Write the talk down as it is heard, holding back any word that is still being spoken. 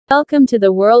Welcome to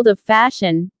the world of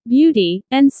fashion, beauty,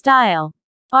 and style.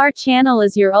 Our channel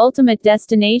is your ultimate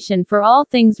destination for all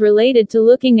things related to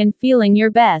looking and feeling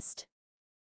your best.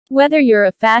 Whether you're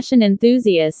a fashion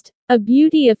enthusiast, a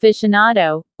beauty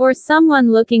aficionado, or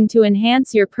someone looking to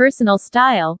enhance your personal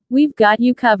style, we've got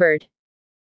you covered.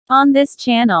 On this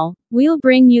channel, we'll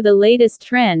bring you the latest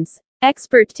trends,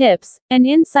 expert tips, and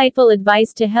insightful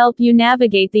advice to help you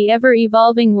navigate the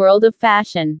ever-evolving world of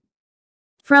fashion.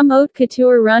 From haute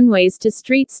couture runways to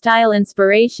street style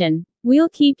inspiration, we'll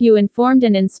keep you informed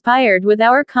and inspired with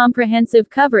our comprehensive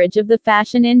coverage of the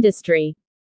fashion industry.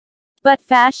 But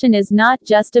fashion is not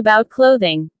just about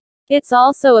clothing. It's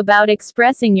also about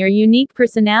expressing your unique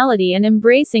personality and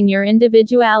embracing your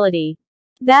individuality.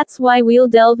 That's why we'll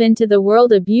delve into the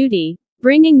world of beauty,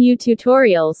 bringing you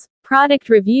tutorials, product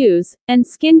reviews, and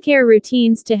skincare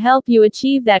routines to help you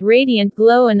achieve that radiant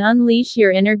glow and unleash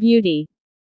your inner beauty.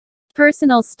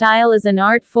 Personal style is an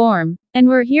art form, and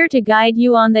we're here to guide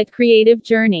you on that creative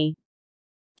journey.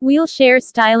 We'll share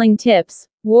styling tips,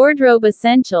 wardrobe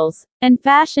essentials, and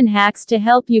fashion hacks to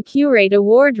help you curate a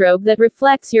wardrobe that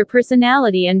reflects your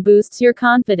personality and boosts your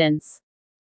confidence.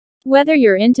 Whether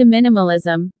you're into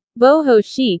minimalism, boho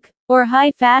chic, or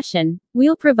high fashion,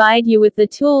 we'll provide you with the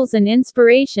tools and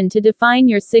inspiration to define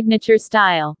your signature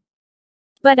style.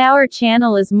 But our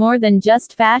channel is more than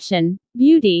just fashion,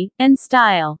 beauty, and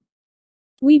style.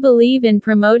 We believe in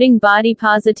promoting body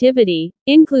positivity,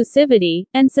 inclusivity,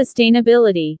 and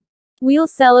sustainability. We'll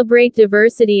celebrate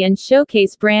diversity and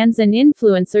showcase brands and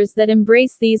influencers that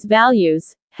embrace these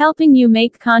values, helping you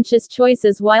make conscious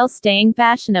choices while staying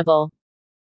fashionable.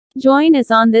 Join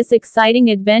us on this exciting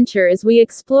adventure as we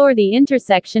explore the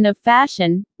intersection of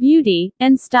fashion, beauty,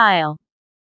 and style.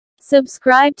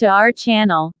 Subscribe to our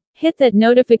channel, hit that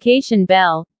notification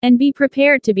bell, and be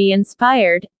prepared to be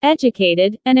inspired,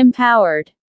 educated, and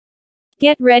empowered.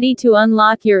 Get ready to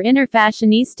unlock your inner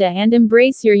fashionista and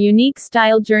embrace your unique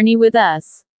style journey with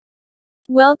us.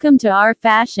 Welcome to our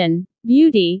fashion,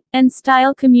 beauty, and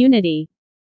style community.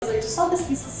 I just saw this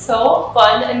piece is so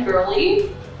fun and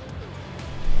girly.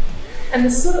 And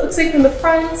this is what it looks like from the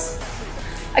front.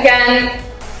 Again,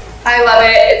 I love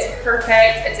it. It's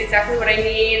perfect. It's exactly what I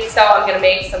need. So I'm gonna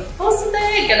make some posts with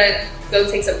it. Gonna go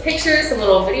take some pictures, some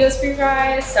little videos for you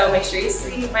guys. So make sure you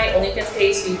see my OnlyFans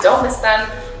page so you don't miss them.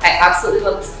 I absolutely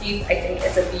love this piece. I think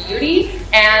it's a beauty.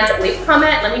 And leave a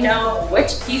comment. Let me know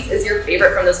which piece is your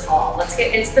favorite from this haul. Let's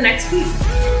get into the next piece.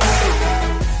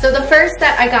 So the first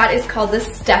set I got is called the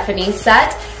Stephanie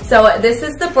set. So this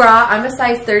is the bra. I'm a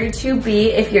size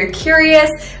 32B if you're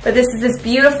curious, but this is this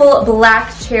beautiful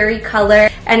black cherry color,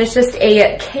 and it's just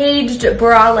a caged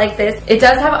bra like this. It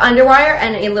does have underwire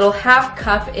and a little half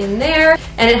cup in there,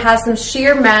 and it has some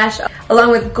sheer mesh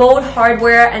along with gold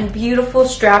hardware and beautiful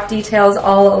strap details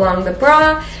all along the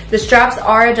bra. The straps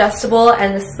are adjustable,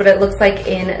 and this is what it looks like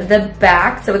in the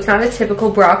back, so it's not a typical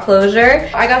bra closure.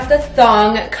 I got the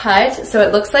thong cut, so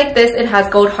it looks like this. It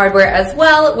has gold hardware as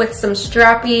well with some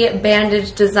strappy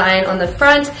bandage design on the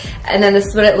front, and then this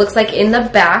is what it looks like in the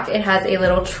back. It has a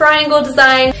little triangle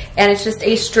design, and it's just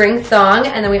a string thong,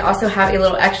 and then we also have a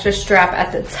little extra strap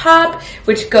at the top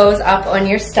which goes up on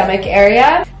your stomach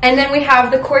area. And then we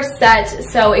have the corset,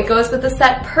 so it goes with the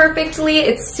set perfectly.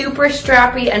 It's super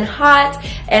strappy and hot,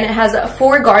 and it has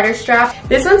 4 garter straps.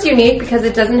 This one's unique because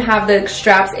it doesn't have the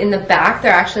straps in the back.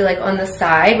 They're actually like on the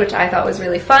side, which I thought was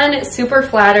really fun, super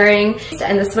flattering.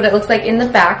 And this is what it looks like in the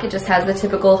back. It just has the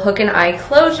typical hook and eye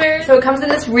closure. So it comes in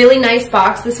this really nice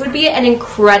box. This would be an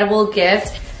incredible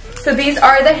gift. So these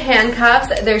are the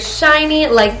handcuffs. They're shiny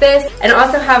like this, and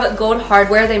also have gold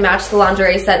hardware. They match the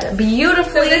lingerie set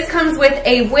beautifully. So this comes with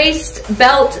a waist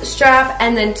belt strap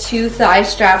and then 2 thigh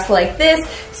straps like this.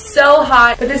 So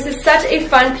hot, but this is such a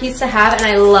fun piece to have, and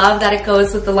I love that it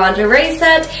goes with the lingerie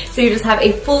set, so you just have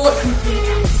a full complete.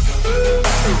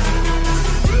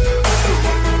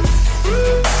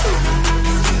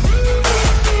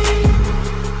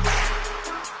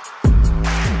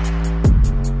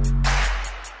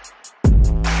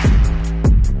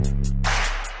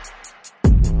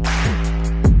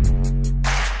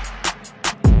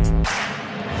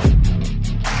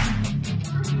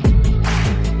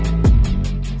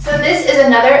 This is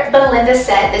another Belinda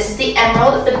set. This is the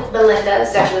Emerald Belinda.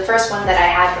 This is actually the first one that I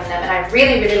had from them, and I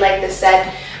really, really like this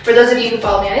set. For those of you who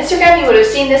follow me on Instagram, you would have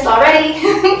seen this already.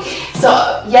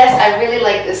 So yes, I really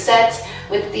like this set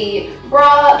with the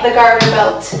bra, the garter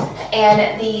belt,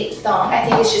 and the thong. I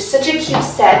think it's just such a cute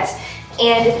set.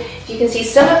 And you can see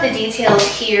some of the details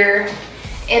here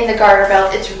in the garter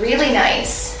belt. It's really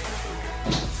nice.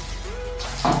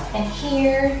 And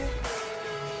here,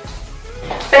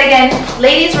 But again,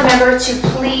 ladies, remember to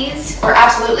please, or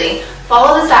absolutely,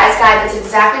 follow the size guide. That's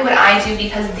exactly what I do,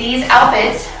 because these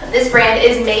outfits, this brand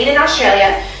is made in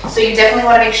Australia, so you definitely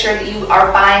want to make sure that you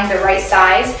are buying the right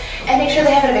size and make sure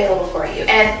they have it available for you.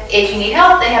 And if you need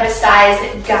help, they have a size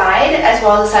guide as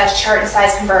well as a size chart and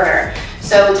size converter.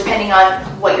 So depending on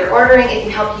what you're ordering, it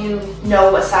can help you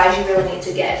know what size you really need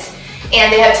to get.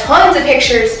 And they have tons of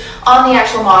pictures on the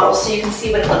actual models so you can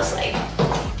see what it looks like.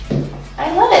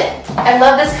 I love it. I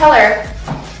love this color.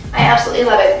 I absolutely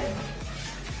love it.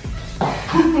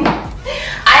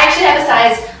 I actually have a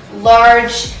size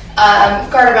large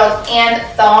garter belt and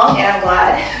thong, and I'm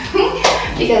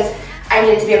glad because I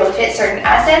needed to be able to fit certain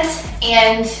assets,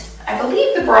 and I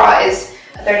believe the bra is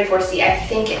a 34C. I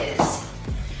think it is,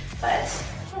 but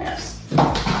who knows?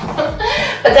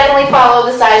 But definitely follow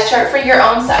the size chart for your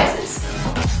own sizes.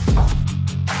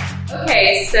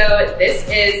 Okay, so this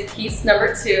is piece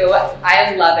number 2.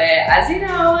 I love it. As you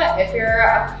know, if you're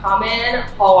a common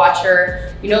haul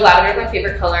watcher, you know lavender is my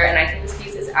favorite color, and I think this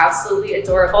piece is absolutely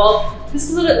adorable. This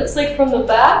is what it looks like from the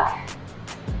back.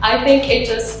 I think it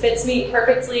just fits me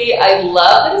perfectly. I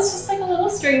love that it's just like a little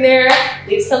string there.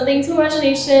 Leaves something to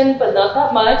imagination, but not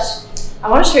that much. I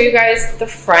want to show you guys the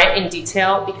front in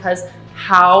detail, because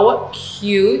how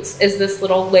cute is this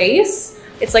little lace?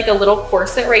 It's like a little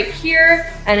corset right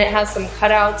here, and it has some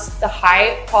cutouts. The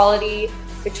high quality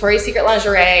Victoria's Secret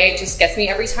lingerie just gets me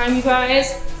every time, you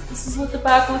guys. This is what the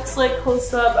back looks like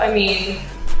close up. I mean,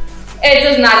 it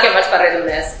does not get much better than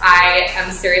this. I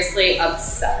am seriously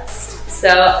obsessed. So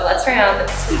let's try on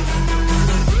this piece.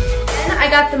 Then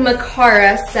I got the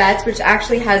Macara set, which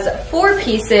actually has 4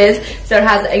 pieces. So it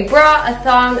has a bra, a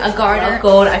thong, a garter,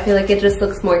 gold. I feel like it just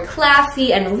looks more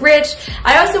classy and rich.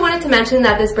 I also wanted to mention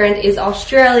that this brand is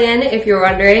Australian, if you're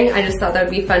wondering. I just thought that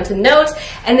would be fun to note.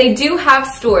 And they do have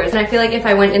stores. And I feel like if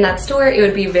I went in that store, it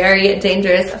would be very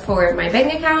dangerous for my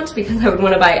bank account, because I would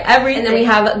want to buy everything. And then we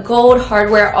have gold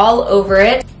hardware all over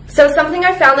it. So something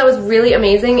I found that was really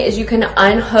amazing is you can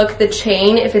unhook the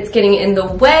chain if it's getting in the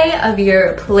way of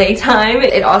your playtime.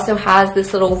 It also has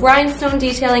this little rhinestone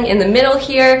detailing in the middle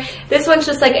here. This one's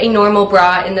just like a normal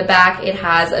bra. In the back, it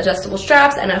has adjustable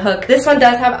straps and a hook. This one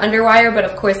does have underwire, but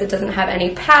of course it doesn't have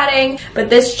any padding. But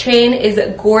this chain is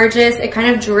gorgeous. It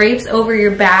kind of drapes over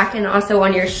your back and also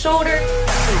on your shoulder.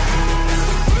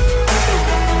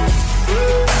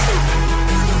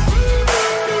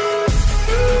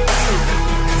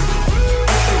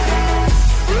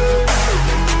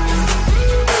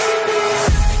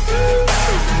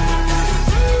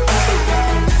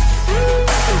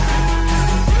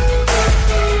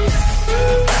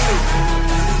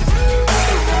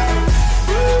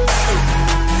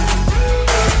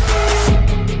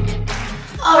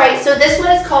 So this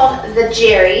one is called the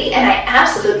Jerry, and I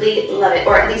absolutely love it,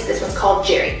 or at least this one's called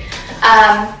Jerry.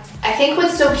 I think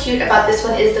what's so cute about this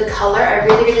one is the color. I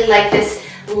really like this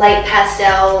light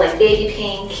pastel, like baby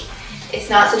pink. It's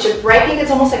not such a bright pink,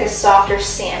 it's almost like a softer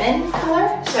salmon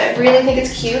color, so I really think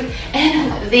it's cute.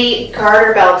 And the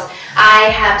garter belt,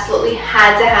 I absolutely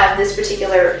had to have this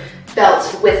particular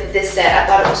belt with this set. I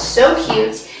thought it was so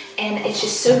cute, and it's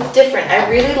just so different. I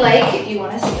really like, if you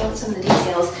want to see some of the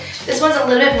details, this one's a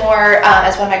little bit more,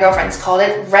 as one of my girlfriends called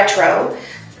it, retro,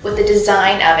 with the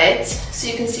design of it. So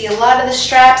you can see a lot of the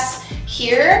straps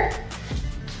here.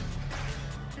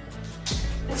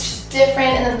 It's just different,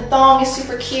 and then the thong is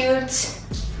super cute.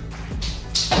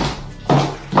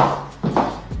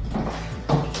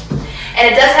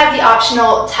 And it does have the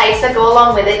optional tights that go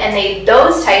along with it, and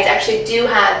those tights actually do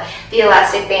have the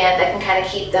elastic band that can kind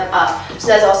of keep them up. So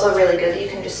that's also really good that you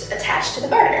can just attach to the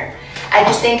garter. I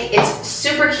just think it's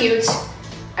super cute.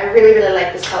 I really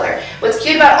like this color. What's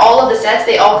cute about all of the sets,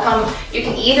 they all come, you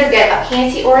can either get a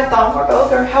panty or a thong or both,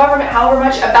 or however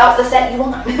much about the set you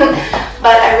want.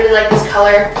 But I really like this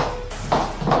color.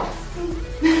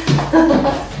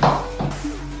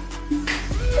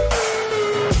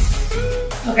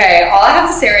 Okay, all I have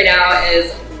to say right now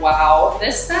is, wow,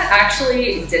 this set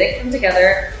actually didn't come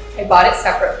together. I bought it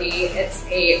separately. It's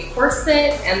a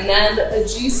corset and then a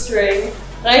G-string.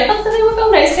 And I thought that they would go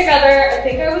nice together. I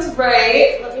think I was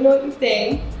right. Let me know what you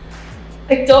think.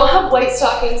 I don't have white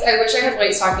stockings. I wish I had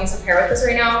white stockings to pair with this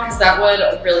right now, because that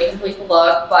would really complete the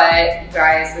look. But you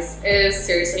guys, this is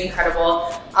seriously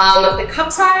incredible. The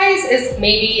cup size is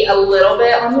maybe a little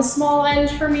bit on the small end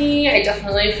for me. I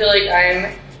definitely feel like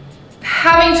I'm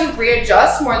having to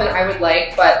readjust more than I would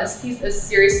like, but this piece is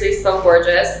seriously so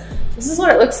gorgeous. This is what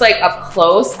it looks like up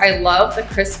close. I love the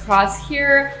crisscross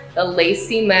here, the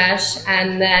lacy mesh,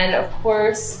 and then of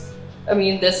course I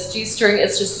mean, this G-string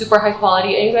is just super high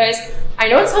quality. And you guys, I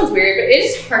know it sounds weird, but it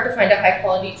is hard to find a high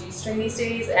quality G-string these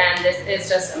days, and this is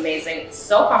just amazing. It's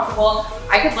so comfortable.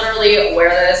 I could literally wear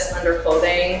this under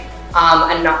clothing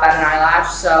and not bat an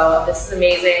eyelash, so this is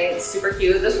amazing, super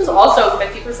cute. This was also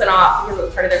 50% off because it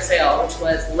was part of their sale, which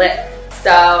was lit. So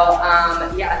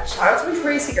yeah, shout out to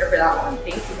Victoria's Secret for that one.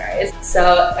 Thank you guys.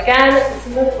 So again, this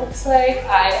is what it looks like.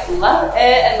 I love it,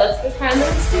 and let's go try on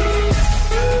this.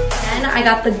 Then I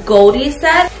got the Goldie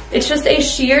set. It's just a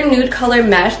sheer nude color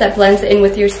mesh that blends in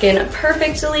with your skin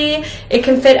perfectly. It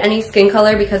can fit any skin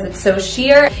color because it's so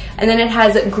sheer. And then it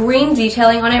has green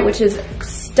detailing on it, which is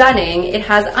stunning. It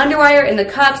has underwire in the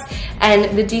cups,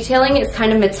 and the detailing is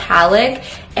kind of metallic.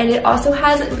 And it also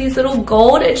has these little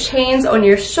gold chains on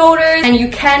your shoulders, and you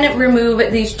can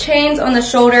remove these chains on the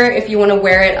shoulder if you want to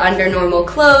wear it under normal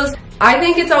clothes. I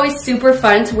think it's always super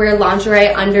fun to wear lingerie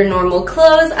under normal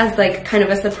clothes as like kind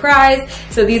of a surprise.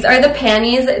 So these are the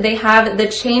panties. They have the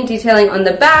chain detailing on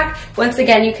the back. Once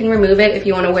again, you can remove it if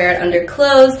you want to wear it under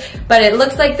clothes, but it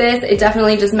looks like this. It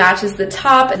definitely just matches the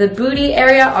top. The booty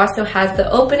area also has the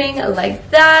opening like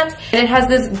that. And it has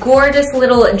this gorgeous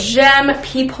little gem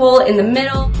peephole in the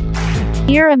middle.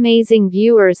 Dear amazing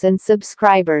viewers and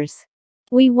subscribers,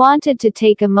 we wanted to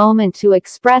take a moment to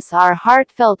express our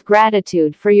heartfelt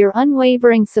gratitude for your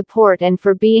unwavering support and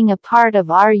for being a part of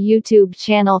our YouTube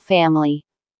channel family.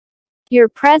 Your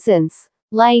presence,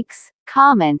 likes,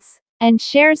 comments, and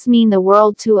shares mean the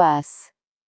world to us.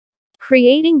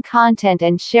 Creating content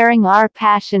and sharing our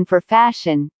passion for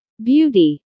fashion,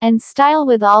 beauty, and style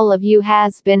with all of you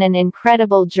has been an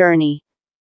incredible journey.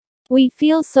 We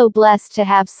feel so blessed to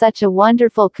have such a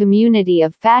wonderful community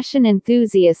of fashion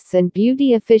enthusiasts and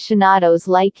beauty aficionados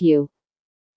like you.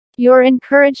 Your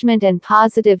encouragement and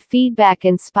positive feedback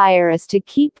inspire us to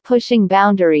keep pushing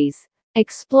boundaries,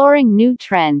 exploring new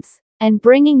trends, and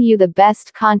bringing you the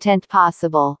best content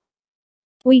possible.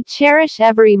 We cherish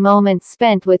every moment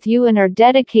spent with you and are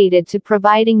dedicated to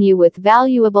providing you with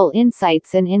valuable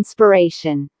insights and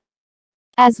inspiration.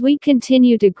 As we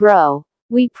continue to grow,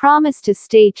 we promise to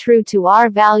stay true to our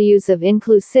values of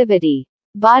inclusivity,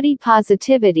 body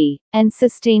positivity, and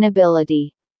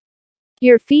sustainability.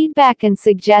 Your feedback and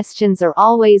suggestions are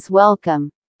always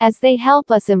welcome, as they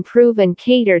help us improve and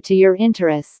cater to your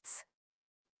interests.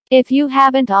 If you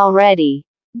haven't already,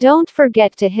 don't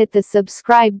forget to hit the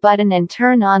subscribe button and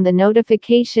turn on the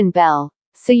notification bell,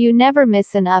 so you never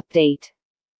miss an update.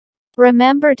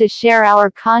 Remember to share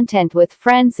our content with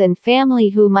friends and family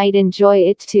who might enjoy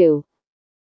it too.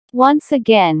 Once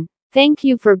again, thank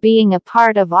you for being a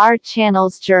part of our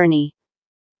channel's journey.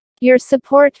 Your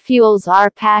support fuels our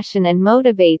passion and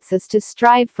motivates us to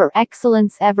strive for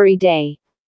excellence every day.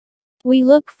 We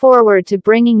look forward to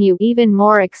bringing you even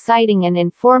more exciting and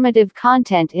informative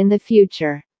content in the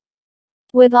future.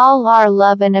 With all our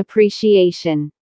love and appreciation.